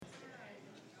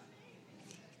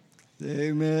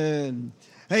Amen.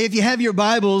 Hey, if you have your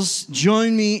Bibles,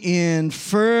 join me in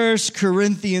 1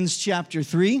 Corinthians chapter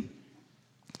 3.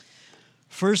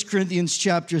 1 Corinthians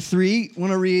chapter 3. I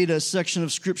want to read a section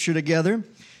of Scripture together.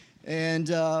 And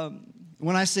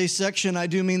when I say section, I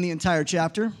do mean the entire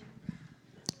chapter.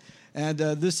 And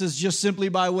this is just simply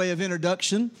by way of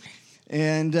introduction.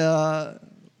 And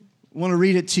I want to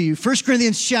read it to you. 1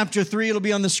 Corinthians chapter 3, it'll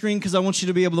be on the screen because I want you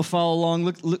to be able to follow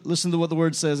along. Listen to what the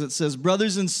word says. It says,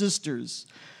 "Brothers and sisters,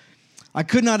 I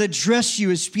could not address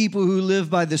you as people who live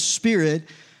by the Spirit,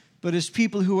 but as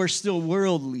people who are still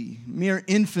worldly, mere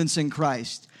infants in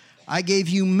Christ. I gave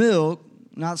you milk,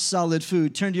 not solid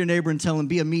food." Turn to your neighbor and tell him,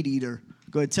 be a meat eater.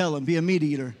 Go ahead, tell him, be a meat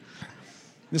eater.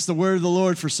 It's the word of the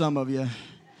Lord for some of you.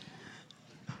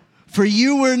 "For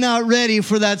you were not ready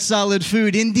for that solid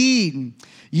food. Indeed,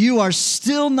 you are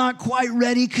still not quite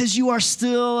ready because you are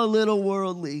still a little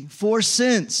worldly. For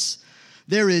since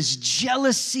there is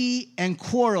jealousy and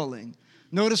quarreling."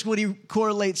 Notice what he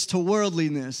correlates to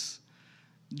worldliness.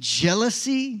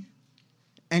 Jealousy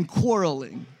and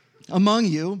quarreling among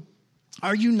you.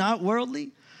 Are you not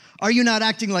worldly? Are you not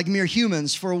acting like mere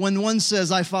humans? For when one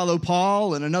says, "I follow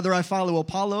Paul," and another, "I follow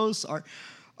Apollos,"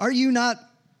 are you not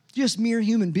just mere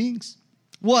human beings?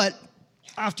 What,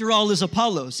 after all, is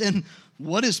Apollos? And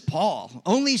what is Paul?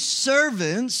 Only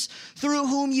servants through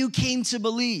whom you came to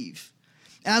believe.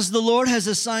 As the Lord has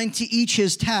assigned to each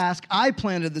his task, I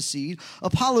planted the seed,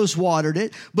 Apollos watered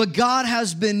it, but God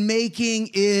has been making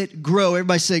it grow.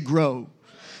 Everybody say grow.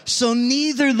 So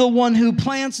neither the one who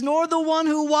plants nor the one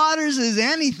who waters is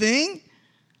anything,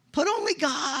 but only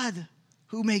God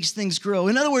who makes things grow.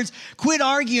 In other words, quit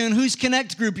arguing whose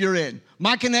connect group you're in.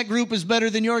 My connect group is better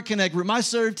than your connect group. My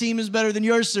serve team is better than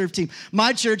your serve team.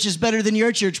 My church is better than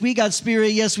your church. We got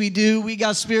Spirit. Yes, we do. We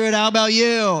got Spirit. How about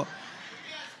you?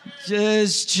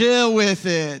 Just chill with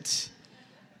it.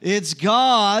 It's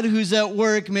God who's at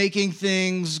work making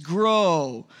things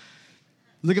grow.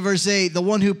 Look at verse 8. "The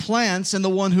one who plants and the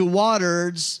one who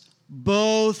waters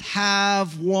both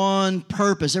have one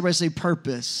purpose." Everybody say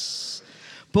purpose.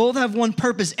 Both have one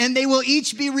purpose, and they will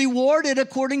each be rewarded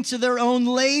according to their own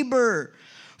labor.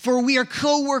 For we are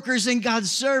co-workers in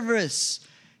God's service,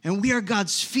 and we are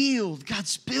God's field,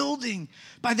 God's building.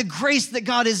 By the grace that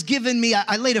God has given me,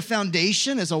 I laid a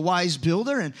foundation as a wise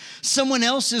builder, and someone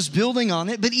else is building on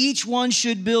it, but each one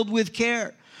should build with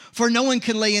care. For no one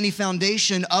can lay any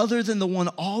foundation other than the one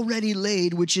already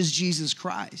laid, which is Jesus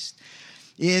Christ.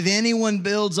 If anyone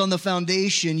builds on the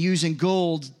foundation using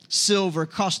gold, silver,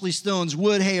 costly stones,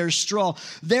 wood, hay, or straw,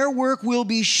 their work will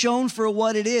be shown for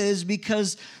what it is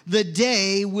because the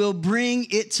day will bring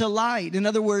it to light. In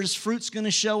other words, fruit's going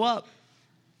to show up.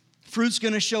 Fruit's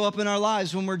going to show up in our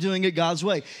lives when we're doing it God's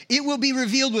way. It will be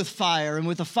revealed with fire, and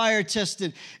with the fire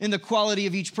tested in the quality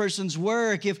of each person's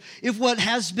work. If what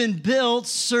has been built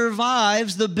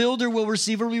survives, the builder will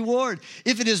receive a reward.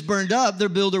 If it is burned up, the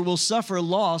builder will suffer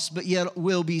loss, but yet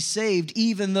will be saved,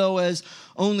 even though as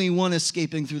only one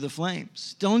escaping through the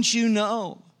flames. Don't you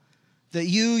know that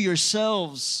you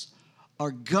yourselves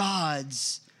are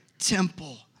God's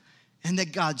temple, and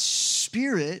that God's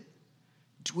Spirit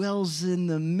dwells in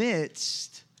the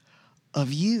midst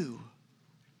of you?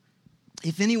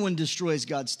 If anyone destroys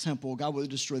God's temple, God will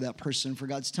destroy that person, for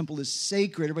God's temple is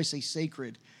sacred. Everybody say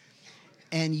sacred.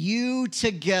 And you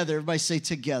together, everybody say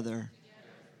together,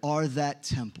 are that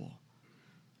temple.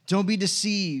 Don't be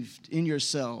deceived in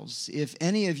yourselves. If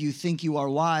any of you think you are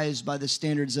wise by the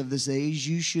standards of this age,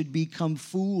 you should become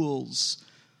fools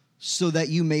so that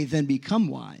you may then become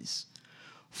wise.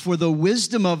 For the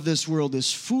wisdom of this world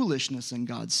is foolishness in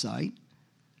God's sight.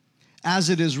 As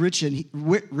it is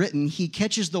written, he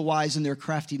catches the wise in their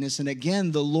craftiness. And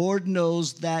again, the Lord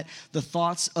knows that the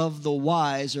thoughts of the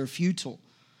wise are futile.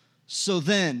 So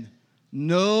then,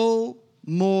 no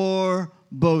more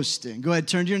boasting. Go ahead,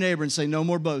 turn to your neighbor and say, no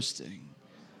more boasting.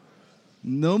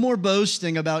 No more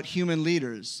boasting about human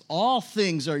leaders. All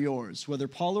things are yours, whether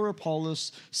Paul or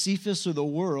Apollos, Cephas or the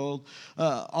world,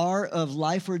 are of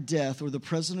life or death, or the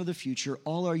present or the future,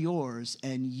 all are yours,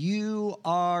 and you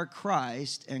are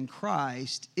Christ, and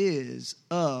Christ is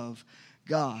of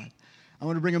God. I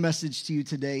want to bring a message to you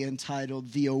today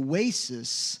entitled, The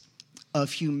Oasis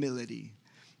of Humility.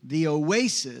 The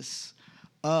Oasis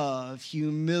of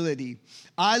Humility.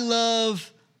 I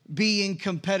love being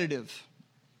competitive.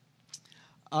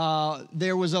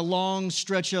 There was a long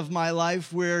stretch of my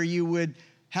life where you would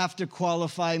have to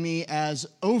qualify me as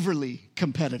overly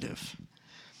competitive.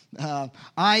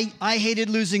 I hated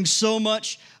losing so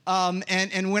much,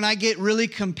 and when I get really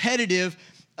competitive,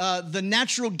 the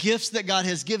natural gifts that God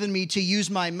has given me to use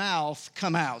my mouth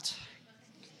come out.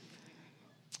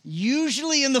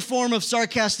 usually in the form of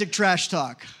sarcastic trash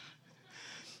talk.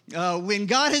 When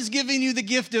God has given you the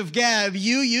gift of gab,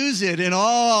 you use it in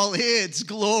all its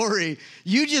glory.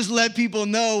 You just let people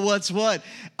know what's what.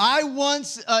 I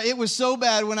once, it was so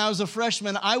bad when I was a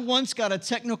freshman, I once got a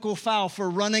technical foul for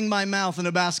running my mouth in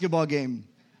a basketball game.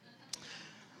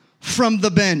 From the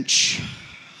bench.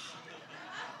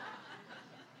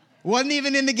 Wasn't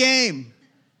even in the game.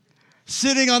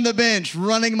 Sitting on the bench,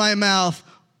 running my mouth,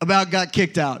 about got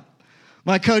kicked out.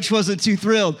 My coach wasn't too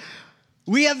thrilled.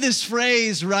 We have this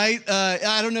phrase, right?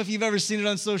 I don't know if you've ever seen it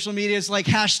on social media. It's like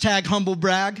hashtag humble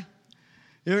brag.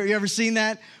 You ever seen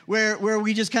that? Where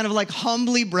we just kind of like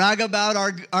humbly brag about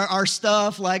our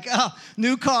stuff. Like, oh,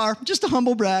 new car, just a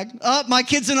humble brag. Oh, my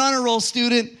kid's an honor roll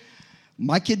student.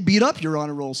 My kid beat up your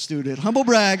honor roll student. Humble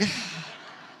brag.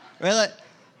 Right? Like,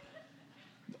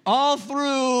 all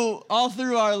through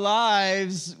our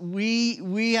lives,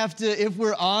 we have to, if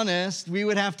we're honest, we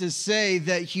would have to say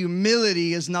that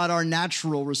humility is not our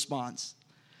natural response.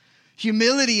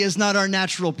 Humility is not our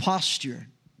natural posture.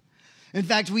 In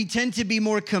fact, we tend to be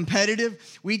more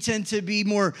competitive. We tend to be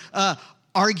more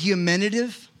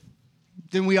argumentative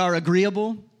than we are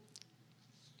agreeable.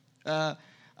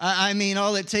 I mean,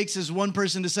 all it takes is one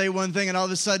person to say one thing, and all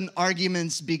of a sudden,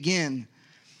 arguments begin.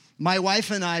 My wife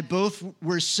and I both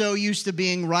were so used to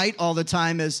being right all the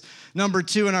time as number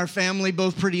two in our family,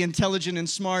 both pretty intelligent and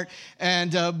smart,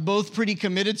 and both pretty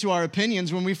committed to our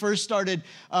opinions. When we first started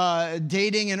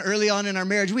dating and early on in our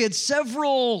marriage, we had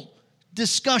several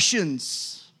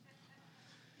discussions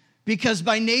because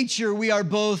by nature, we are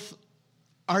both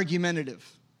argumentative.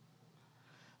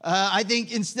 I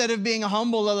think instead of being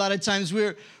humble, a lot of times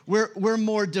we're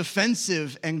more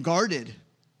defensive and guarded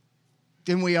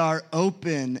than we are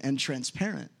open and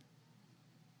transparent.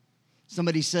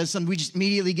 Somebody says something, we just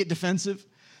immediately get defensive.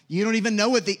 You don't even know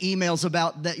what the email's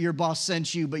about that your boss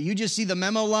sent you, but you just see the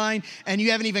memo line and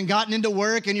you haven't even gotten into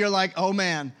work and you're like, oh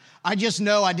man, I just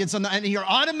know I did something. And you're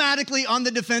automatically on the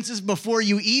defenses before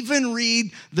you even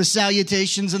read the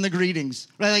salutations and the greetings.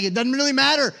 Right? Like it doesn't really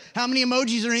matter how many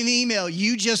emojis are in the email.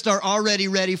 You just are already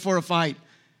ready for a fight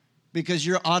because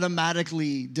you're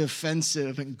automatically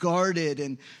defensive and guarded,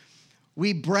 and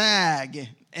we brag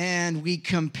and we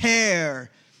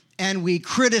compare and we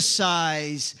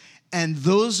criticize, and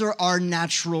those are our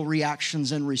natural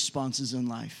reactions and responses in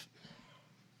life.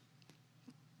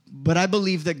 But I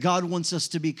believe that God wants us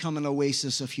to become an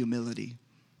oasis of humility.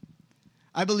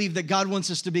 I believe that God wants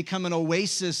us to become an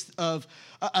oasis of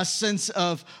a sense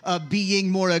of being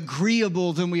more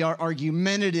agreeable than we are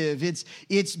argumentative.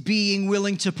 It's being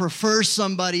willing to prefer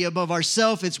somebody above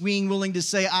ourselves. It's being willing to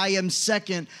say, I am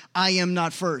second, I am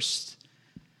not first.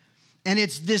 And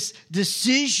it's this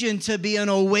decision to be an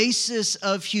oasis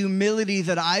of humility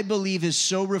that I believe is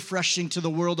so refreshing to the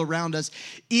world around us.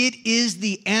 It is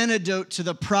the antidote to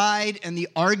the pride and the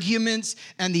arguments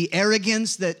and the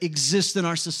arrogance that exist in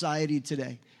our society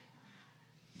today.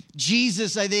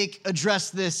 Jesus, I think,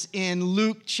 addressed this in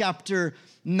Luke chapter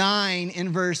 9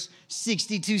 in verse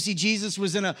 62. See, Jesus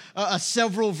was in a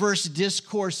several verse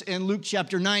discourse in Luke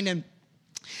chapter 9,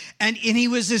 and he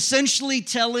was essentially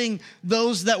telling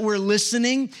those that were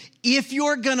listening, if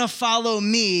you're going to follow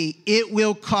me, it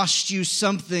will cost you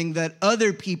something that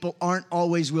other people aren't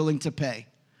always willing to pay.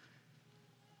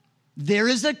 There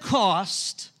is a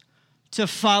cost to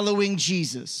following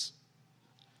Jesus.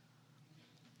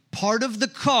 Part of the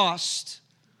cost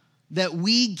that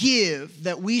we give,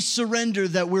 that we surrender,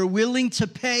 that we're willing to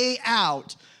pay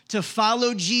out to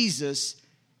follow Jesus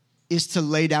is to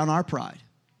lay down our pride.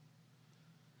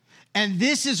 And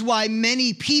this is why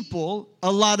many people,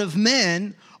 a lot of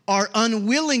men, are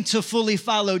unwilling to fully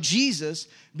follow Jesus,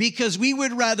 because we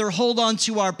would rather hold on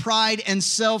to our pride and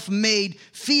self-made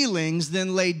feelings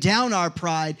than lay down our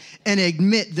pride and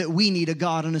admit that we need a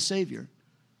God and a Savior.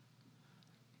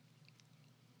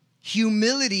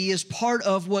 Humility is part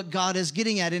of what God is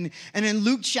getting at. And in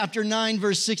Luke chapter 9,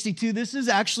 verse 62, this is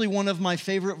actually one of my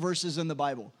favorite verses in the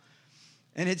Bible.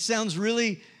 And it sounds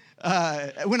really...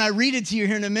 when I read it to you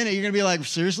here in a minute, you're going to be like,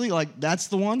 seriously? Like, that's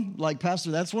the one? Like, Pastor,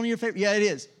 that's one of your favorite? Yeah, it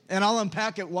is. And I'll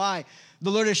unpack it why.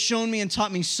 The Lord has shown me and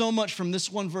taught me so much from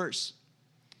this one verse.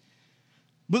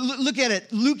 But look at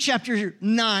it. Luke chapter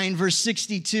 9, verse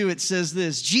 62, it says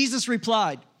this. Jesus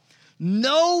replied,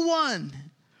 no one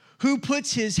who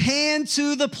puts his hand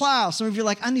to the plow. Some of you are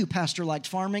like, I knew Pastor liked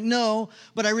farming. No,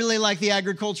 but I really like the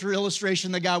agriculture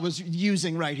illustration that God was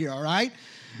using right here, all right?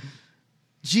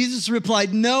 Jesus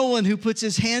replied, no one who puts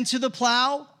his hand to the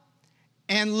plow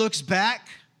and looks back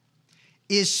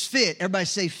is fit. Everybody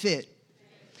say fit.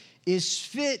 Is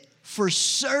fit for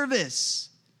service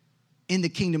in the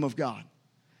kingdom of God.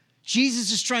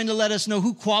 Jesus is trying to let us know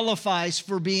who qualifies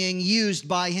for being used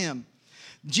by him.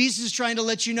 Jesus is trying to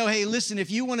let you know, hey, listen,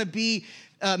 if you want to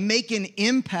make an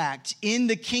impact in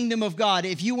the kingdom of God,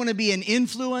 if you want to be an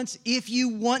influence, if you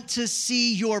want to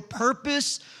see your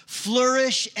purpose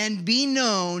flourish and be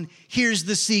known, here's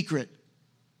the secret.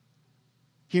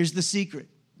 Here's the secret.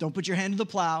 Don't put your hand to the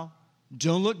plow.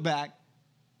 Don't look back.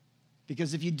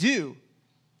 Because if you do,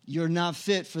 you're not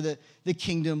fit for the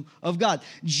kingdom of God.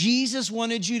 Jesus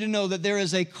wanted you to know that there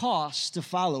is a cost to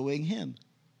following him.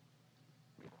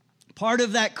 Part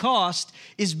of that cost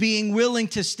is being willing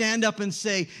to stand up and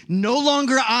say, no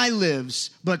longer I lives,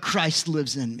 but Christ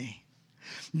lives in me.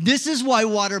 This is why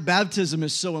water baptism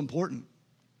is so important.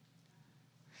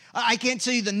 I can't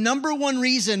tell you the number one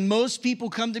reason most people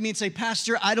come to me and say,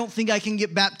 Pastor, I don't think I can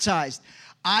get baptized.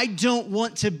 I don't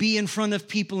want to be in front of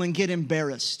people and get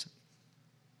embarrassed.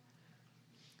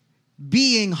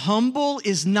 Being humble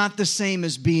is not the same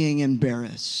as being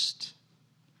embarrassed.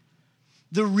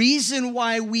 The reason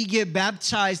why we get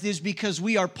baptized is because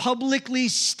we are publicly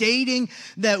stating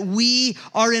that we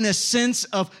are in a sense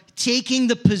of taking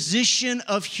the position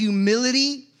of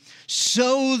humility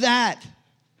so that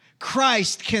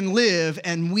Christ can live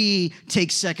and we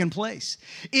take second place.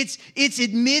 It's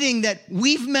admitting that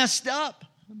we've messed up,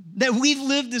 that we've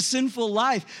lived a sinful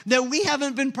life, that we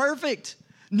haven't been perfect.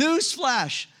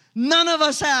 Newsflash, none of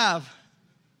us have.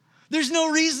 There's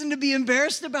no reason to be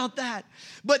embarrassed about that.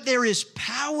 But there is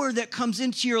power that comes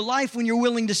into your life when you're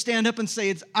willing to stand up and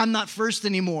say, I'm not first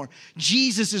anymore.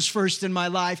 Jesus is first in my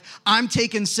life. I'm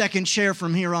taking second chair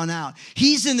from here on out.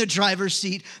 He's in the driver's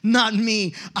seat, not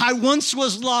me. I once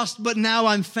was lost, but now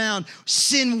I'm found.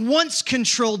 Sin once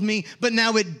controlled me, but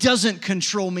now it doesn't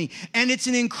control me. And it's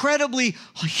an incredible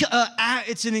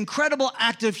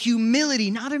act of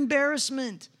humility, not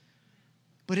embarrassment.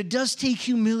 But it does take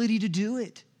humility to do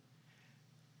it.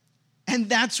 And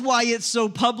that's why it's so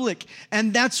public.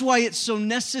 And that's why it's so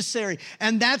necessary.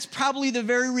 And that's probably the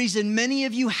very reason many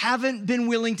of you haven't been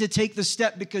willing to take the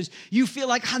step, because you feel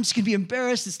like, I'm just going to be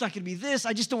embarrassed. It's not going to be this.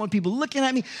 I just don't want people looking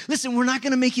at me. Listen, we're not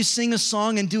going to make you sing a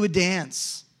song and do a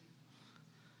dance.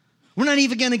 We're not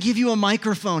even going to give you a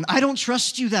microphone. I don't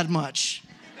trust you that much.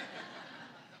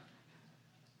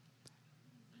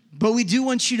 But we do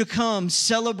want you to come,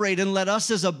 celebrate, and let us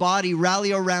as a body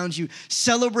rally around you,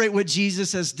 celebrate what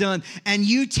Jesus has done. And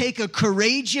you take a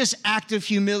courageous act of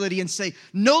humility and say,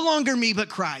 no longer me, but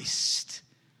Christ.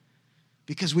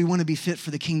 Because we want to be fit for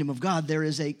the kingdom of God. There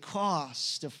is a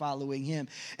cost to following him.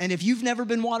 And if you've never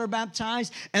been water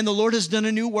baptized and the Lord has done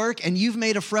a new work and you've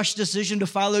made a fresh decision to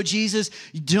follow Jesus,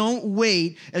 don't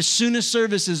wait. As soon as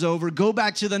service is over, go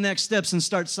back to the next steps and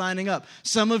start signing up.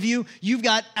 Some of you, you've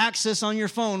got access on your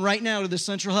phone right now to the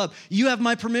Central Hub. You have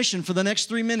my permission for the next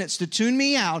 3 minutes to tune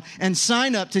me out and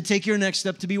sign up to take your next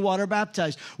step to be water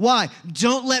baptized. Why?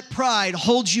 Don't let pride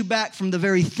hold you back from the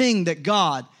very thing that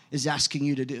God is asking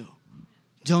you to do.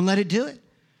 Don't let it do it.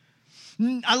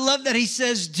 I love that he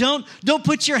says, don't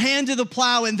put your hand to the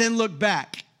plow and then look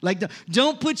back. Like,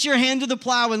 don't put your hand to the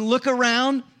plow and look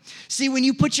around. See, when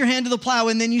you put your hand to the plow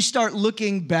and then you start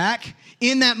looking back,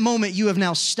 in that moment, you have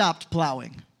now stopped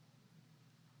plowing.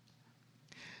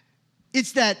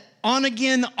 It's that on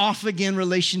again, off again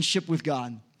relationship with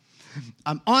God.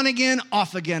 I'm on again,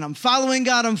 off again. I'm following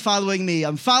God, I'm following me.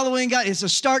 I'm following God. It's a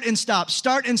start and stop,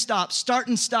 start and stop, start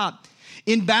and stop.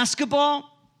 In basketball,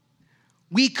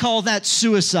 we call that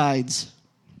suicides.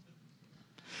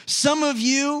 Some of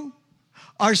you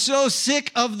are so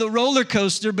sick of the roller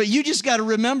coaster, but you just got to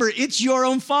remember it's your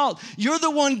own fault. You're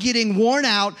the one getting worn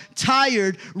out,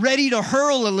 tired, ready to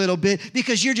hurl a little bit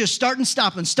because you're just starting,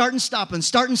 stopping, starting, stopping,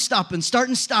 starting, stopping,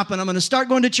 starting, stopping. I'm going to start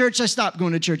going to church. I stop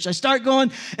going to church. I start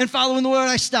going and following the word.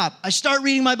 I stop. I start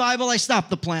reading my Bible. I stop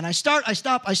the plan. I start, I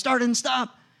stop, I start and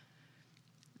stop.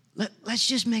 Let's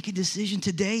just make a decision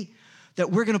today that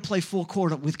we're going to play full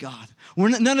court with God.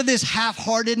 We're none of this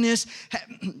half-heartedness,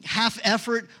 half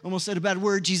effort. Almost said a bad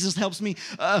word. Jesus helps me.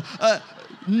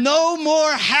 No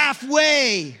more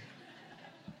halfway.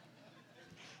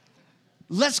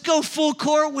 Let's go full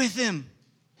court with him.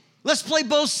 Let's play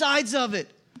both sides of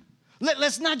it.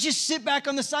 Let's not just sit back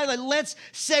on the sideline. Let's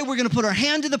say we're going to put our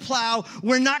hand to the plow.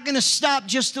 We're not going to stop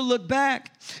just to look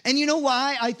back. And you know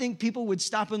why I think people would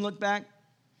stop and look back?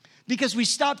 Because we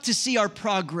stop to see our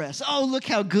progress. Oh, look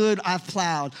how good I've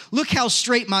plowed. Look how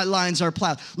straight my lines are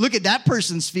plowed. Look at that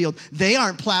person's field. They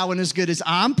aren't plowing as good as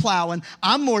I'm plowing.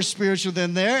 I'm more spiritual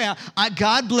than they are.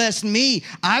 God blessed me.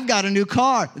 I've got a new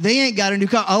car. They ain't got a new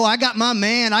car. Oh, I got my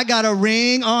man. I got a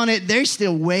ring on it. They're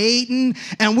still waiting.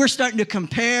 And we're starting to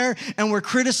compare, and we're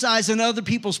criticizing other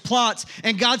people's plots.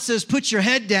 And God says, put your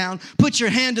head down, put your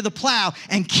hand to the plow,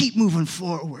 and keep moving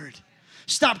forward.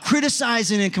 Stop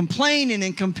criticizing and complaining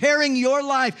and comparing your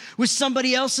life with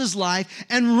somebody else's life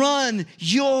and run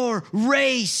your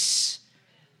race.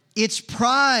 It's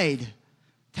pride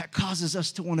that causes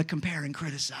us to want to compare and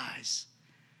criticize.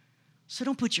 So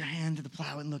don't put your hand to the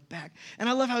plow and look back. And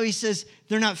I love how he says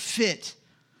they're not fit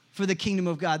for the kingdom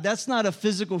of God. That's not a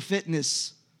physical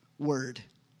fitness word.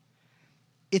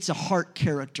 It's a heart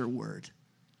character word.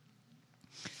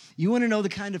 You want to know the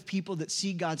kind of people that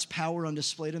see God's power on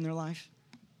display in their life?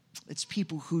 It's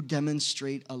people who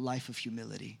demonstrate a life of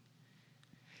humility.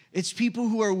 It's people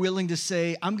who are willing to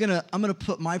say, I'm gonna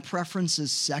put my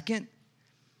preferences second,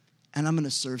 and I'm gonna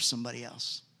serve somebody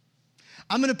else.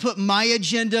 I'm gonna put my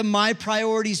agenda, my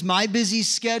priorities, my busy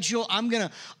schedule. I'm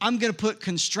gonna put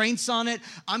constraints on it.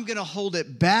 I'm gonna hold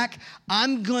it back.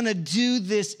 I'm gonna do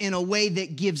this in a way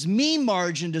that gives me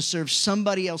margin to serve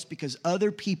somebody else because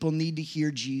other people need to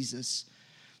hear Jesus.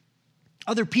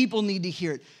 Other people need to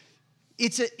hear it.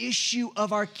 It's an issue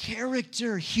of our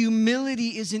character.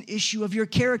 Humility is an issue of your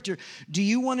character. Do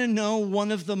you want to know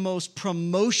one of the most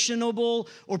promotionable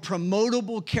or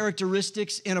promotable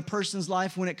characteristics in a person's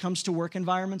life when it comes to work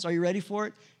environments? Are you ready for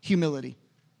it? Humility.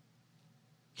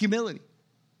 Humility.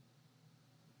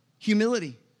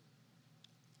 Humility.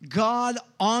 God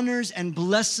honors and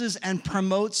blesses and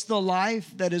promotes the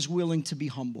life that is willing to be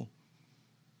humble.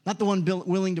 Not the one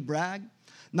willing to brag.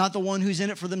 Not the one who's in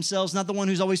it for themselves, not the one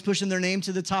who's always pushing their name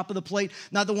to the top of the plate,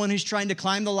 not the one who's trying to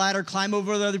climb the ladder, climb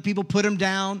over other people, put them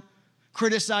down,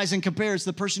 criticize and compare. It's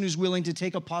the person who's willing to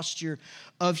take a posture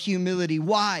of humility.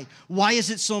 Why? Why is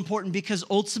it so important? Because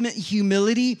ultimate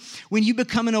humility, when you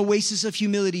become an oasis of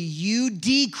humility, you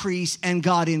decrease and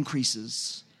God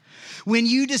increases. When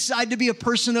you decide to be a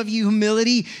person of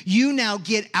humility, you now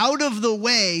get out of the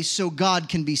way so God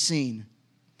can be seen.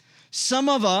 Some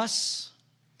of us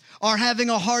are having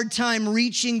a hard time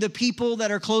reaching the people that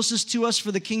are closest to us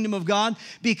for the kingdom of God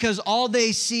because all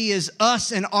they see is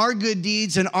us and our good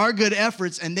deeds and our good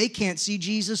efforts, and they can't see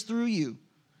Jesus through you.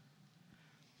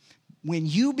 When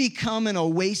you become an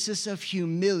oasis of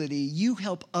humility, you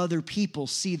help other people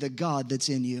see the God that's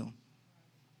in you.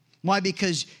 Why?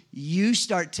 Because you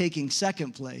start taking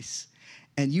second place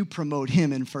and you promote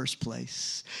him in first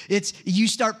place. You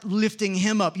start lifting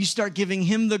him up. You start giving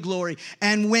him the glory.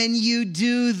 And when you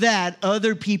do that,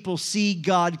 other people see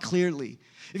God clearly.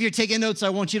 If you're taking notes, I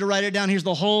want you to write it down. Here's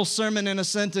the whole sermon in a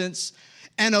sentence.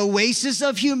 An oasis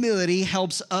of humility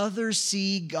helps others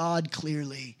see God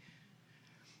clearly.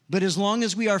 But as long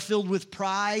as we are filled with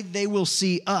pride, they will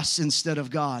see us instead of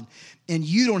God. And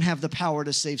you don't have the power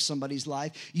to save somebody's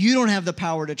life. You don't have the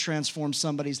power to transform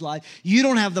somebody's life. You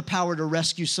don't have the power to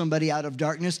rescue somebody out of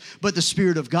darkness, but the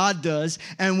Spirit of God does.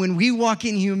 And when we walk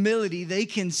in humility, they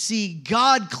can see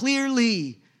God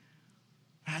clearly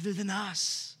rather than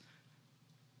us.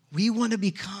 We want to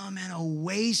become an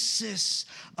oasis,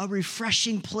 a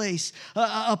refreshing place,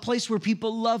 a place where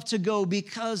people love to go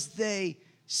because they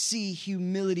see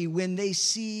humility. When they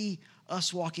see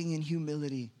us walking in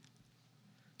humility,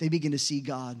 they begin to see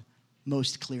God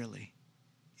most clearly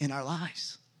in our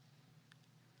lives.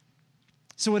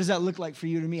 So what does that look like for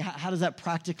you and me? How does that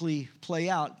practically play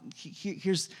out?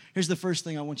 Here's the first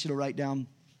thing I want you to write down,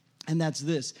 and that's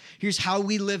this. Here's how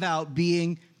we live out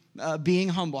being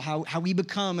humble, how we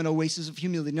become an oasis of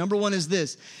humility. Number one is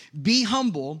this: be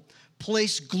humble,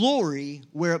 place glory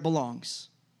where it belongs.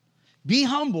 Be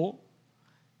humble,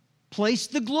 place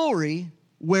the glory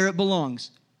where it belongs.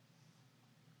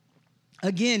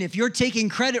 Again, if you're taking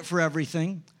credit for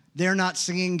everything, they're not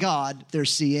seeing God, they're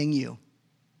seeing you.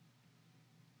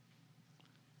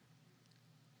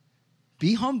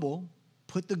 Be humble,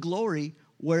 put the glory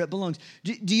where it belongs.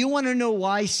 Do you want to know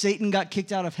why Satan got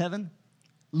kicked out of heaven?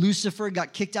 Lucifer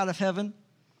got kicked out of heaven?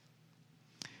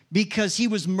 Because he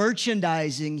was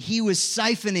merchandising, he was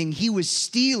siphoning, he was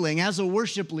stealing as a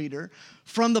worship leader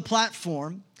from the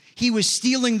platform. He was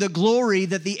stealing the glory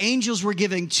that the angels were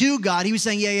giving to God. He was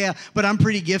saying, yeah, but I'm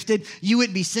pretty gifted. You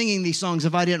wouldn't be singing these songs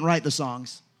if I didn't write the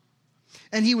songs.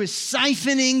 And he was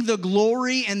siphoning the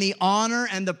glory and the honor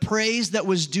and the praise that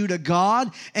was due to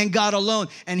God and God alone.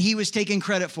 And he was taking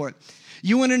credit for it.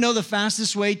 You want to know the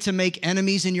fastest way to make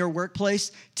enemies in your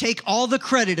workplace? Take all the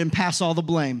credit and pass all the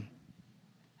blame.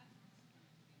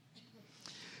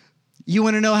 You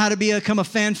want to know how to become a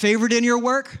fan favorite in your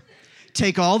work?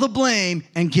 Take all the blame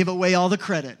and give away all the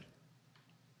credit.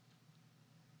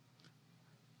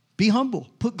 Be humble.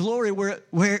 Put glory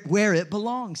where it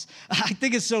belongs. I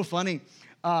think it's so funny.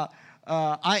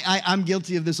 I'm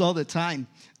guilty of this all the time.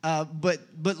 But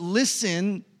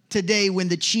listen today when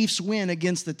the Chiefs win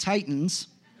against the Titans.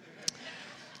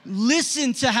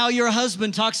 Listen to how your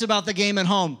husband talks about the game at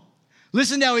home.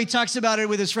 Listen to how he talks about it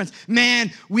with his friends.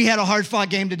 Man, we had a hard-fought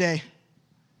game today.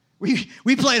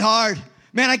 We played hard.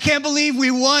 Man, I can't believe we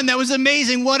won. That was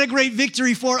amazing. What a great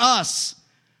victory for us.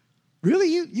 Really?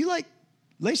 You like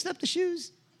laced up the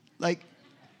shoes? Like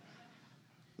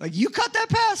you caught that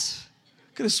pass?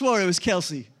 Could have swore it was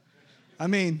Kelsey. I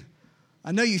mean,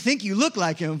 I know you think you look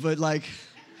like him, but like,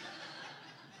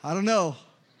 I don't know.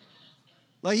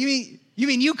 Like, you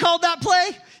mean you called that play?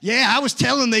 Yeah, I was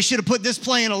telling them they should have put this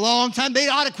play in a long time. They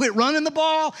ought to quit running the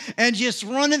ball and just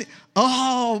running.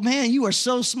 Oh, man, you are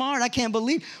so smart. I can't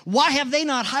believe. Why have they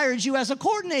not hired you as a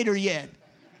coordinator yet?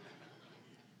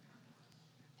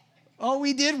 All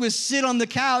we did was sit on the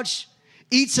couch,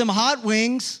 eat some hot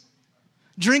wings,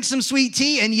 drink some sweet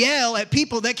tea, and yell at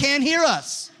people that can't hear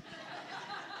us.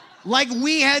 Like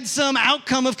we had some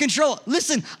outcome of control.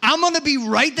 Listen, I'm going to be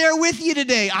right there with you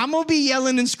today. I'm going to be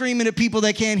yelling and screaming at people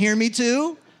that can't hear me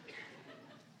too.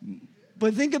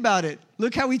 But think about it.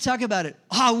 Look how we talk about it.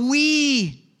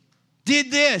 We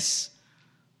did this.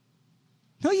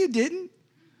 No, you didn't.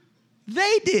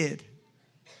 They did.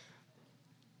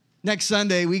 Next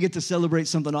Sunday, we get to celebrate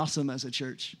something awesome as a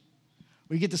church.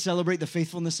 We get to celebrate the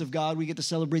faithfulness of God. We get to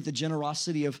celebrate the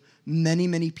generosity of many,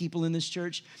 many people in this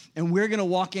church. And we're going to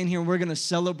walk in here and we're going to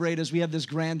celebrate as we have this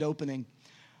grand opening.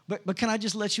 But can I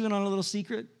just let you in on a little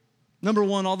secret? Number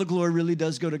one, all the glory really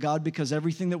does go to God because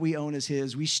everything that we own is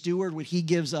His. We steward what He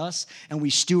gives us and we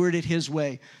steward it His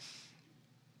way.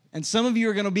 And some of you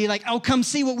are going to be like, oh, come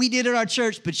see what we did at our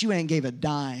church, but you ain't gave a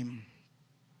dime.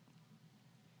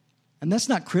 And that's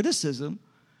not criticism.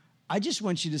 I just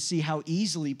want you to see how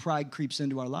easily pride creeps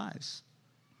into our lives.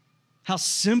 How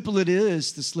simple it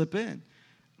is to slip in.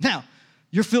 Now,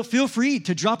 feel free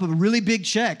to drop a really big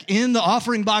check in the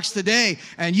offering box today,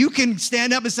 and you can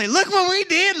stand up and say, look what we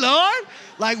did, Lord.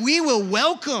 Like, we will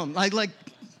welcome. Like,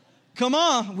 come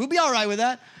on. We'll be all right with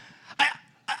that.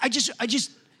 I just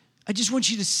want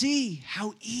you to see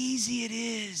how easy it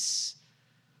is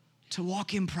to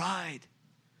walk in pride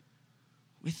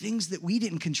with things that we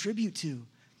didn't contribute to.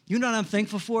 You know what I'm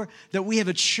thankful for? That we have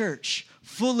a church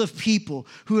full of people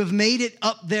who have made it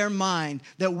up their mind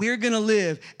that we're going to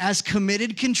live as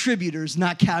committed contributors,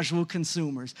 not casual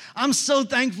consumers. I'm so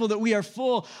thankful that we are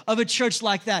full of a church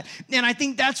like that. And I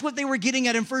think that's what they were getting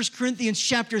at in 1 Corinthians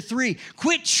chapter 3.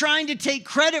 Quit trying to take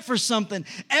credit for something.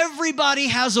 Everybody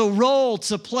has a role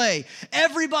to play.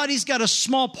 Everybody's got a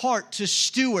small part to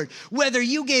steward. Whether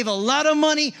you gave a lot of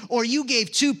money or you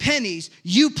gave 2 pennies,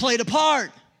 you played a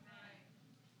part.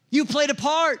 You played a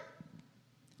part.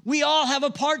 We all have a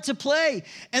part to play.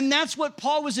 And that's what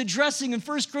Paul was addressing in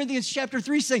 1 Corinthians chapter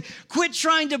 3, saying, quit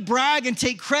trying to brag and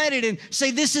take credit and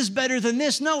say this is better than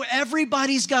this. No,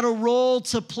 everybody's got a role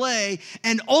to play.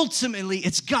 And ultimately,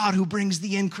 it's God who brings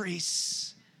the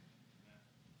increase.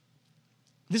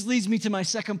 This leads me to my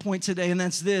second point today, and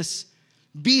that's this.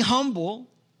 Be humble.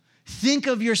 Think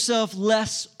of yourself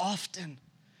less often.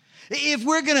 If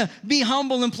we're going to be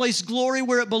humble and place glory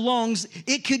where it belongs,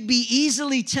 it could be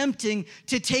easily tempting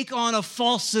to take on a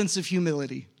false sense of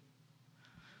humility.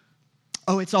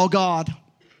 Oh, it's all God.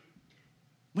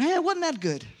 Well, wasn't that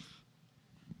good?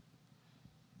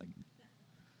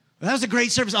 That was a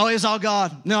great service. Oh, it was all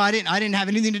God. No, I didn't have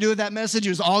anything to do with that message. It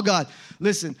was all God.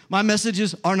 Listen, my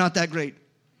messages are not that great.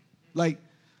 Like,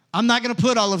 I'm not going to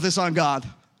put all of this on God.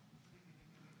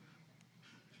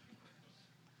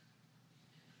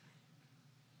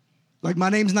 Like, my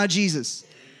name's not Jesus.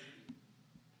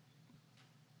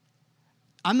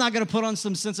 I'm not going to put on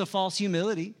some sense of false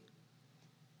humility.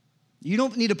 You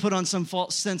don't need to put on some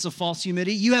false sense of false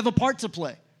humility. You have a part to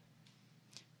play.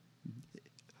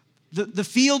 The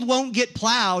field won't get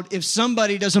plowed if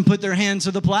somebody doesn't put their hand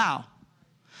to the plow.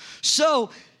 So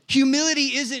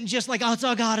humility isn't just like, oh, it's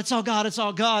all God, it's all God, it's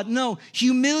all God. No,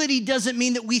 humility doesn't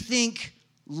mean that we think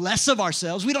less of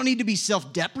ourselves. We don't need to be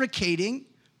self-deprecating.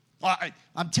 Oh,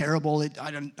 I'm terrible.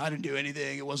 I didn't do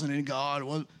anything. It wasn't in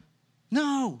God.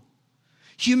 No.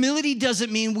 Humility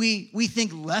doesn't mean we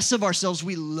think less of ourselves.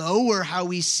 We lower how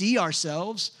we see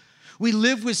ourselves. We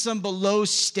live with some below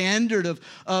standard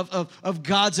of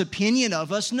God's opinion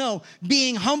of us. No,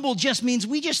 being humble just means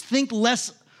we just think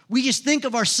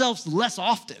of ourselves less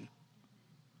often.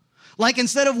 Like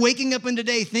instead of waking up in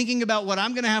today thinking about what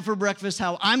I'm going to have for breakfast,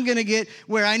 how I'm going to get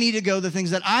where I need to go, the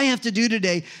things that I have to do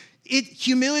today,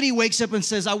 humility wakes up and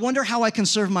says, I wonder how I can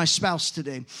serve my spouse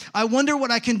today. I wonder what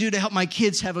I can do to help my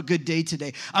kids have a good day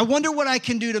today. I wonder what I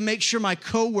can do to make sure my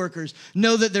coworkers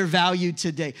know that they're valued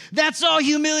today. That's all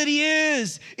humility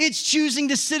is. It's choosing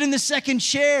to sit in the second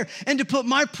chair and to put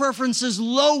my preferences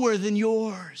lower than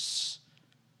yours.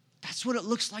 That's what it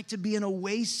looks like to be an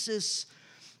oasis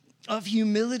of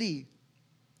humility.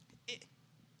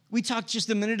 We talked just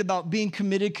a minute about being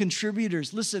committed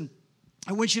contributors. Listen,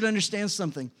 I want you to understand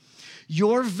something.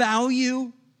 Your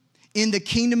value in the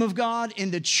kingdom of God,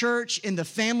 in the church, in the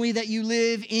family that you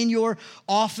live, in your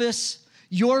office,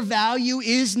 your value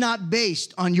is not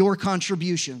based on your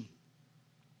contribution.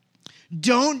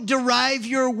 Don't derive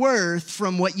your worth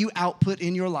from what you output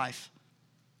in your life.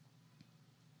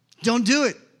 Don't do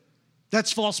it.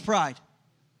 That's false pride,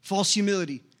 false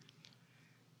humility.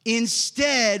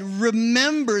 Instead,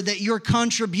 remember that your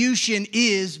contribution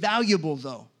is valuable,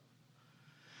 though.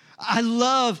 I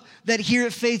love that here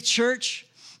at Faith Church,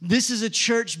 this is a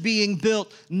church being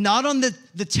built not on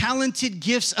the talented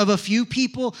gifts of a few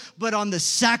people, but on the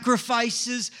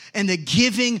sacrifices and the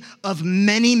giving of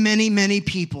many, many, many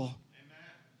people.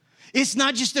 It's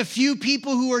not just a few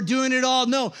people who are doing it all.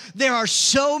 No, there are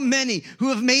so many who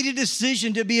have made a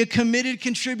decision to be a committed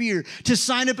contributor, to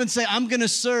sign up and say, I'm going to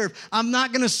serve. I'm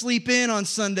not going to sleep in on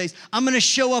Sundays. I'm going to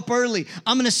show up early.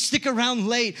 I'm going to stick around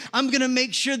late. I'm going to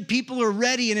make sure people are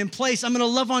ready and in place. I'm going to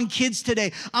love on kids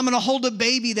today. I'm going to hold a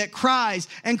baby that cries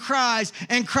and cries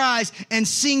and cries and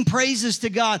sing praises to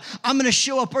God. I'm going to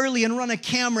show up early and run a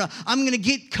camera. I'm going to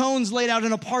get cones laid out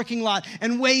in a parking lot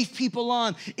and wave people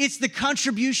on. It's the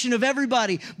contribution of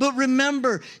everybody. But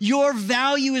remember, your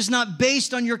value is not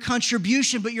based on your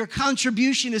contribution, but your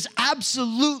contribution is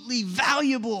absolutely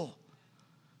valuable.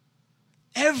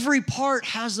 Every part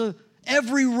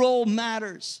every role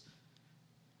matters.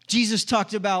 Jesus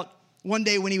talked about one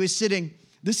day when he was sitting,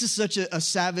 this is such a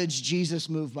savage Jesus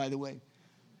move, by the way.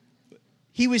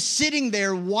 He was sitting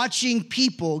there watching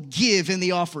people give in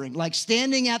the offering, like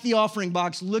standing at the offering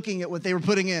box looking at what they were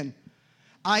putting in.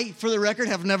 I, for the record,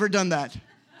 have never done that.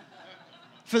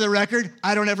 For the record,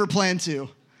 I don't ever plan to.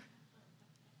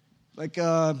 Like,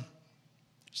 there's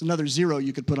another 0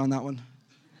 you could put on that one.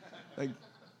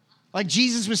 Like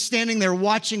Jesus was standing there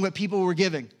watching what people were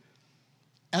giving.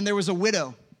 And there was a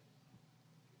widow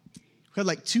who had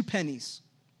like 2 pennies.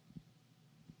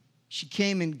 She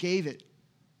came and gave it.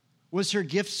 Was her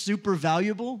gift super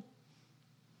valuable?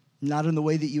 Not in the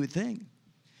way that you would think.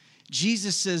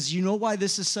 Jesus says, you know why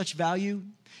this is such value?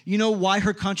 You know why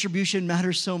her contribution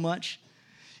matters so much?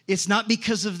 It's not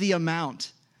because of the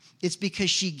amount. It's because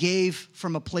she gave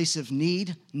from a place of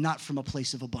need, not from a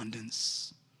place of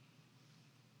abundance.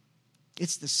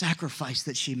 It's the sacrifice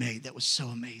that she made that was so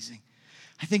amazing.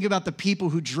 I think about the people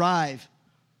who drive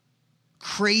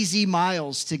crazy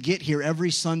miles to get here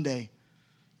every Sunday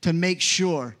to make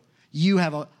sure you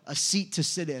have a seat to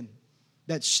sit in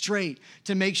that's straight,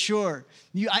 to make sure.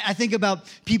 I think about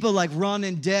people like Ron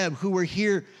and Deb who were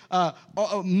here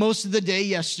most of the day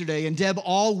yesterday, and Deb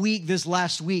all week this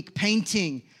last week,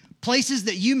 painting places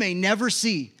that you may never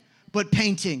see, but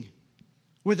painting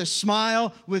with a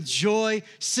smile, with joy,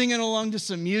 singing along to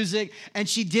some music. And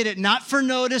she did it not for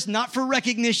notice, not for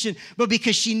recognition, but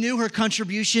because she knew her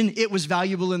contribution, it was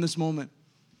valuable in this moment.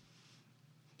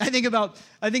 I think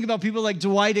about people like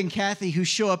Dwight and Kathy who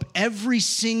show up every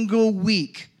single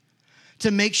week to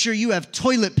make sure you have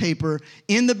toilet paper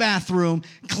in the bathroom,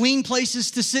 clean places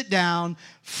to sit down,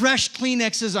 fresh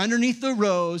Kleenexes underneath the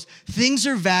rows, things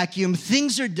are vacuumed,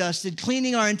 things are dusted,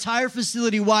 cleaning our entire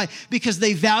facility. Why? Because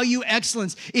they value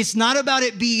excellence. It's not about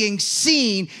it being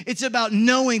seen. It's about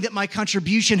knowing that my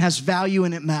contribution has value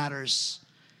and it matters.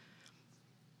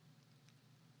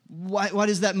 Why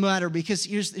does that matter? Because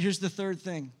here's the third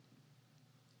thing.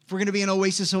 If we're going to be an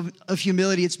oasis of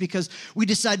humility, it's because we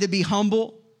decide to be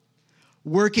humble,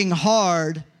 working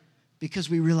hard, because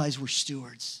we realize we're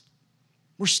stewards.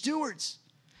 We're stewards.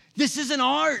 This isn't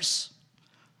ours.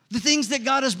 The things that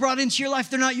God has brought into your life,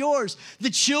 they're not yours. The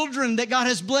children that God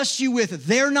has blessed you with,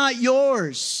 they're not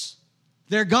yours.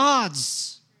 They're God's.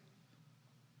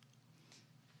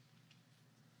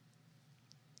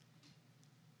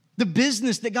 The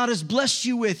business that God has blessed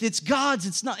you with, it's God's,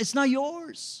 it's not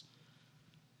yours.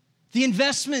 The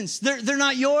investments, they're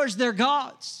not yours, they're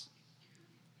God's.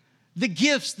 The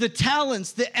gifts, the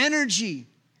talents, the energy,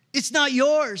 it's not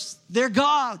yours, they're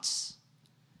God's.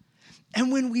 And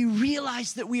when we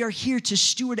realize that we are here to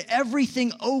steward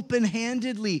everything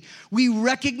open-handedly, we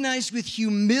recognize with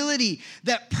humility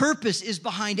that purpose is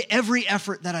behind every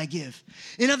effort that I give.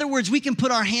 In other words, we can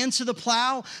put our hands to the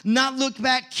plow, not look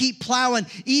back, keep plowing,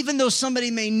 even though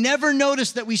somebody may never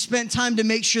notice that we spent time to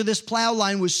make sure this plow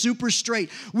line was super straight.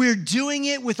 We're doing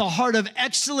it with a heart of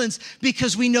excellence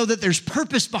because we know that there's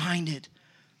purpose behind it.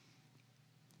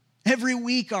 Every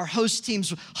week, our host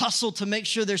teams hustle to make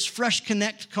sure there's fresh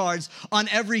Connect cards on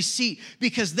every seat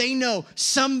because they know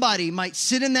somebody might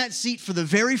sit in that seat for the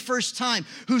very first time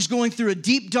who's going through a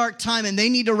deep, dark time and they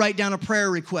need to write down a prayer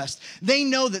request. They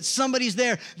know that somebody's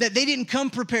there, that they didn't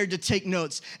come prepared to take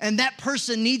notes, and that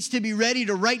person needs to be ready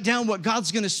to write down what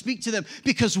God's going to speak to them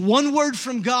because one word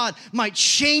from God might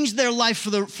change their life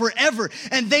forever,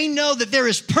 and they know that there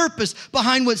is purpose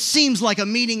behind what seems like a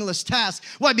meaningless task.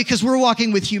 Why? Because we're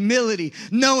walking with humility,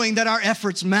 knowing that our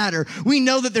efforts matter. We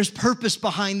know that there's purpose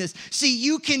behind this. See,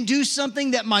 you can do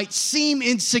something that might seem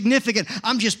insignificant.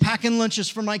 I'm just packing lunches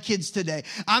for my kids today.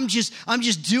 I'm just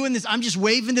doing this. I'm just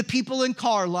waving to people in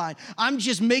car line. I'm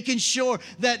just making sure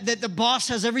that the boss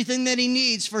has everything that he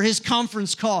needs for his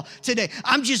conference call today.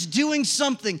 I'm just doing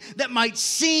something that might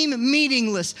seem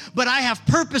meaningless, but I have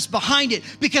purpose behind it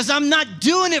because I'm not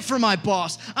doing it for my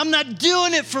boss. I'm not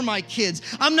doing it for my kids.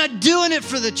 I'm not doing it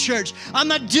for the church. I'm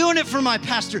not doing it for my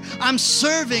pastor. I'm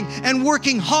serving and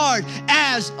working hard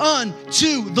as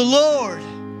unto the Lord.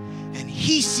 And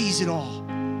He sees it all.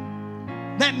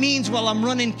 That means while I'm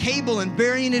running cable and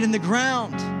burying it in the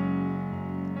ground,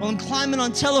 while I'm climbing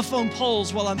on telephone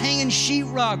poles, while I'm hanging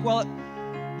sheetrock, while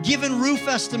I'm giving roof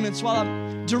estimates, while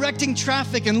I'm directing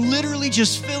traffic and literally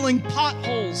just filling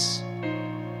potholes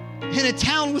in a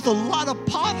town with a lot of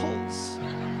potholes.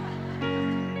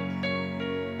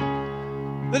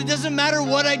 But it doesn't matter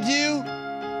what I do.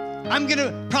 I'm going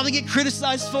to probably get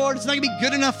criticized for it. It's not going to be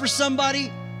good enough for somebody.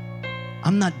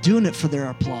 I'm not doing it for their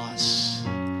applause.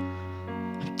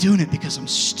 I'm doing it because I'm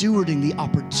stewarding the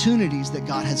opportunities that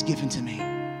God has given to me.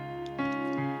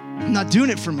 I'm not doing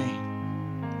it for me.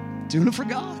 I'm doing it for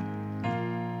God.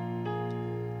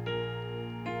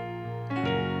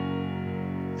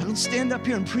 I don't stand up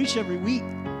here and preach every week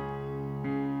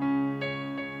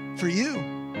for you.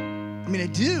 I mean, I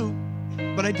do.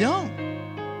 But I don't.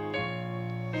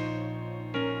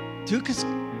 Do it because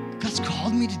God's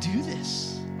called me to do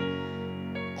this.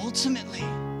 Ultimately,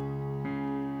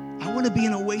 I want to be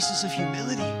an oasis of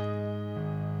humility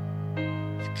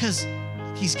because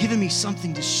He's given me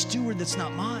something to steward that's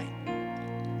not mine.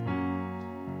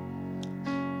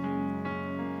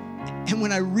 And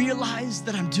when I realize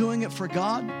that I'm doing it for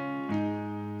God,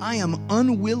 I am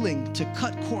unwilling to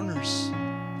cut corners.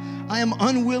 I am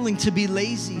unwilling to be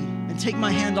lazy and take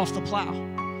my hand off the plow.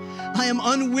 I am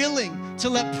unwilling to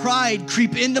let pride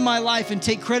creep into my life and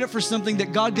take credit for something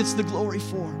that God gets the glory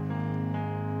for.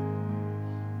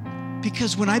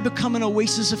 Because when I become an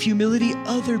oasis of humility,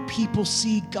 other people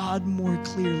see God more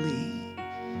clearly.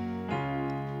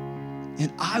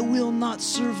 And I will not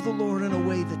serve the Lord in a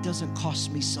way that doesn't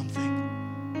cost me something.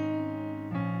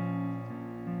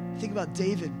 Think about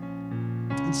David.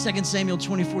 In 2 Samuel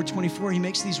 24:24, he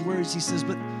makes these words. He says,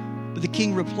 but the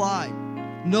king replied,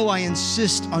 "No, I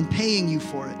insist on paying you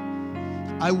for it.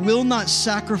 I will not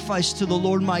sacrifice to the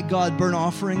Lord my God burnt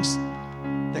offerings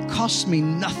that cost me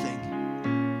nothing."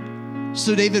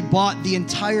 So David bought the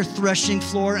entire threshing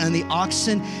floor and the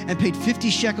oxen and paid 50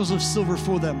 shekels of silver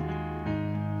for them.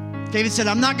 David said,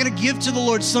 I'm not going to give to the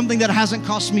Lord something that hasn't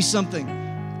cost me something.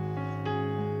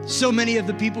 So many of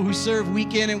the people who serve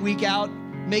week in and week out,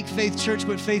 make Faith Church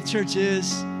what Faith Church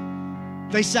is,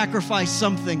 they sacrifice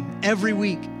something every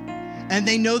week. And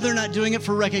they know they're not doing it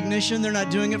for recognition. They're not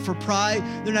doing it for pride.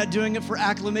 They're not doing it for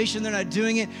acclamation. They're not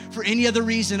doing it for any other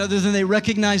reason other than they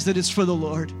recognize that it's for the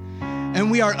Lord.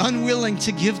 And we are unwilling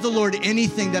to give the Lord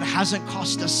anything that hasn't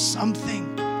cost us something.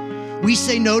 We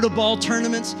say no to ball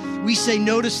tournaments. We say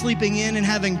no to sleeping in and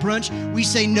having brunch. We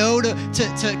say no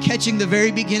to catching the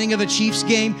very beginning of a Chiefs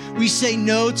game. We say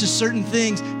no to certain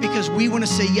things because we want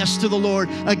to say yes to the Lord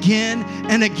again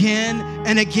and again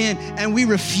and again. And we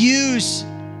refuse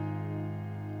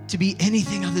to be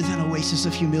anything other than an oasis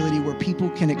of humility where people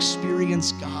can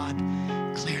experience God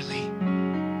clearly.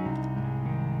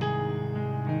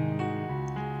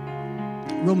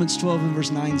 Romans 12 and verse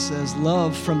 9 says,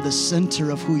 love from the center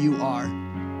of who you are.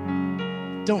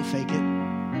 Don't fake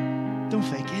it. Don't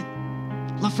fake it.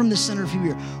 Love from the center of who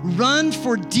you are. Run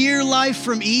for dear life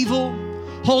from evil.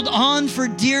 Hold on for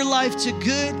dear life to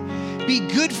good. Be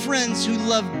good friends who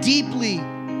love deeply.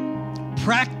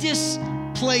 Practice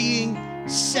playing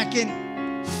second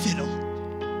fiddle.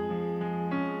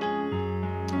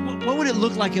 What would it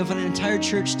look like if an entire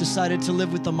church decided to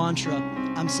live with the mantra,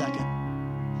 I'm second?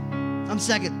 I'm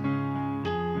second.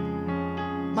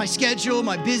 My schedule,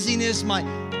 my busyness, my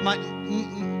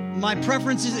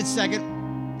preferences, it's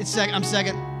second. It's second. I'm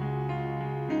second.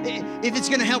 If it's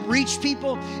going to help reach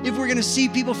people, if we're going to see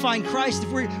people find Christ,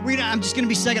 I'm just going to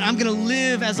be second. I'm going to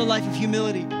live as a life of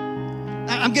humility.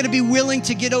 I'm going to be willing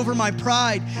to get over my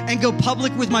pride and go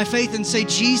public with my faith and say,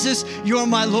 Jesus, you're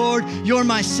my Lord, you're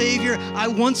my Savior. I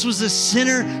once was a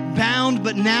sinner bound,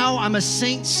 but now I'm a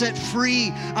saint set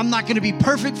free. I'm not going to be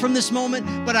perfect from this moment,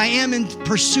 but I am in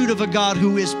pursuit of a God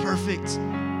who is perfect.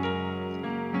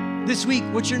 This week,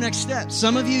 what's your next step?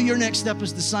 Some of you, your next step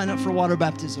is to sign up for water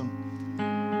baptism,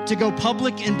 to go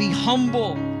public and be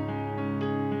humble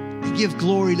and give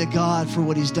glory to God for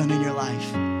what He's done in your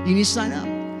life. You need to sign up.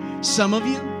 Some of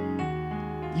you,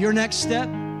 your next step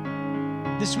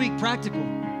this week, practical.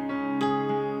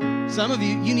 Some of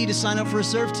you, you need to sign up for a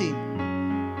serve team.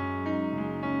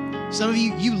 Some of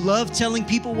you, you love telling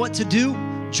people what to do.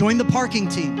 Join the parking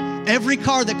team. Every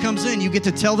car that comes in, you get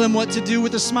to tell them what to do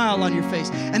with a smile on your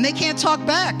face. And they can't talk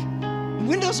back. The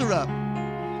windows are up.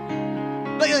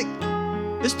 But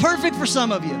it's perfect for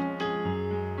some of you.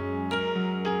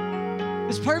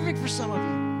 It's perfect for some of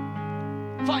you.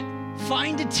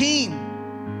 Find a team.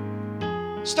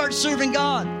 Start serving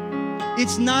God.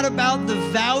 It's not about the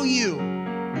value.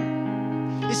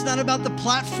 It's not about the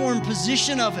platform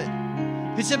position of it.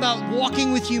 It's about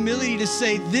walking with humility to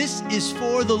say, this is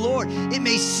for the Lord. It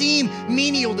may seem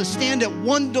menial to stand at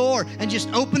one door and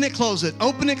just open it, close it,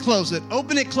 open it, close it,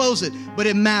 open it, close it, but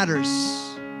it matters.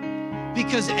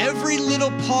 Because every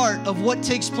little part of what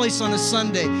takes place on a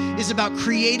Sunday is about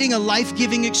creating a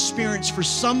life-giving experience for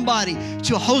somebody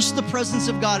to host the presence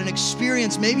of God and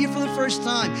experience maybe for the first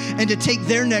time and to take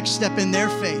their next step in their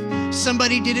faith.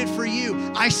 Somebody did it for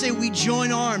you. I say we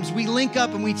join arms, we link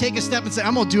up and we take a step and say,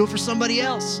 I'm going to do it for somebody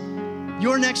else.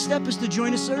 Your next step is to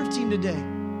join a serve team today.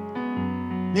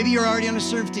 Maybe you're already on a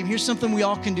serve team. Here's something we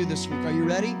all can do this week. Are you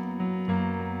ready?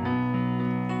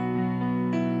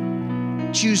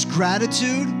 Choose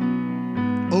gratitude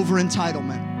over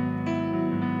entitlement.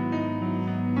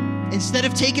 Instead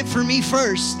of take it for me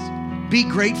first, be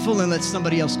grateful and let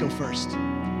somebody else go first.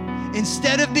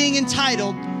 Instead of being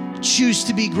entitled, choose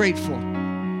to be grateful.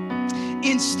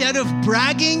 Instead of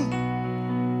bragging,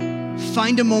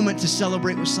 find a moment to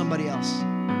celebrate with somebody else.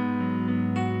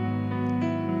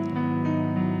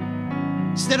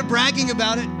 Instead of bragging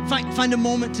about it, find a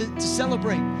moment to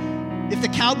celebrate. If the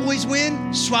Cowboys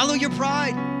win, swallow your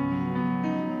pride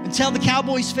and tell the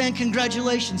Cowboys fan,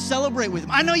 congratulations, celebrate with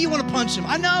them. I know you want to punch him.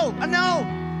 I know.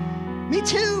 Me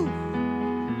too.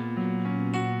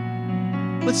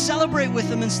 But celebrate with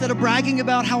them instead of bragging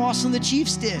about how awesome the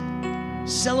Chiefs did.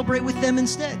 Celebrate with them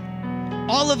instead.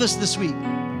 All of us this week,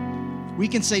 we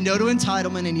can say no to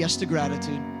entitlement and yes to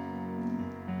gratitude.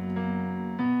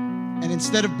 And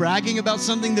instead of bragging about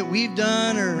something that we've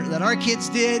done or that our kids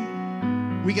did,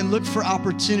 we can look for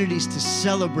opportunities to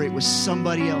celebrate with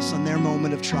somebody else on their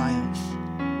moment of triumph.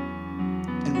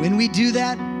 And when we do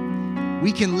that,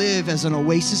 we can live as an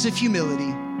oasis of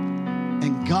humility,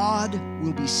 and God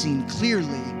will be seen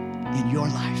clearly in your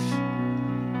life.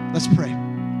 Let's pray.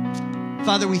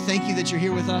 Father, we thank you that you're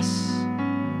here with us.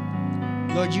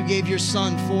 Lord, you gave your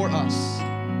Son for us.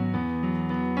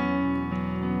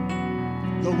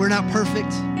 Lord, we're not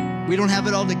perfect. We don't have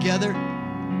it all together.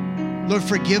 Lord,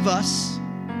 forgive us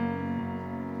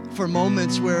for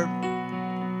moments where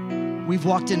we've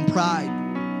walked in pride,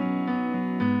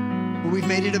 where we've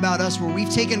made it about us, where we've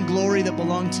taken glory that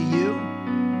belonged to you.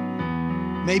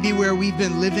 Maybe where we've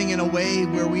been living in a way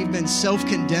where we've been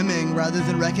self-condemning rather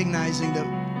than recognizing that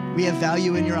we have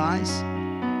value in your eyes.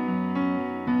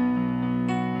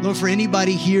 Lord, for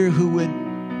anybody here who would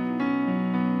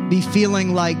be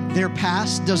feeling like their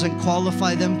past doesn't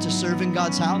qualify them to serve in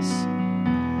God's house,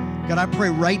 God, I pray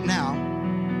right now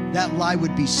that lie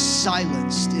would be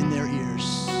silenced in their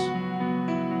ears.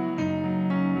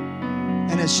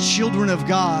 And as children of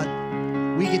God,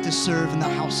 we get to serve in the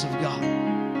house of God.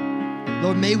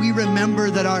 Lord, may we remember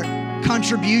that our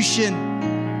contribution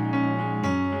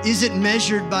isn't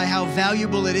measured by how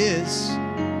valuable it is.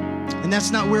 And that's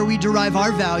not where we derive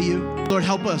our value. Lord,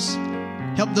 help us.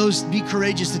 Help those be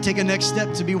courageous to take a next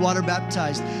step to be water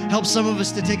baptized. Help some of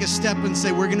us to take a step and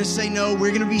say, we're going to say no. We're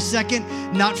going to be second,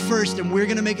 not first. And we're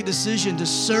going to make a decision to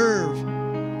serve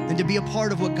and to be a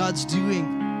part of what God's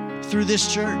doing through this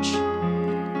church.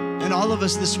 And all of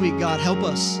us this week, God, help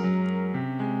us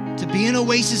to be an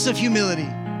oasis of humility,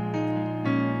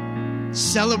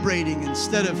 celebrating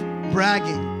instead of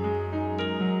bragging,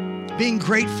 being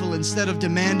grateful instead of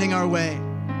demanding our way.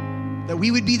 that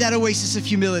we would be that oasis of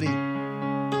humility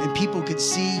and people could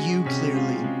see you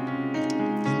clearly.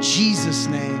 In Jesus'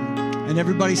 name. And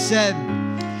everybody said,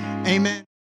 amen.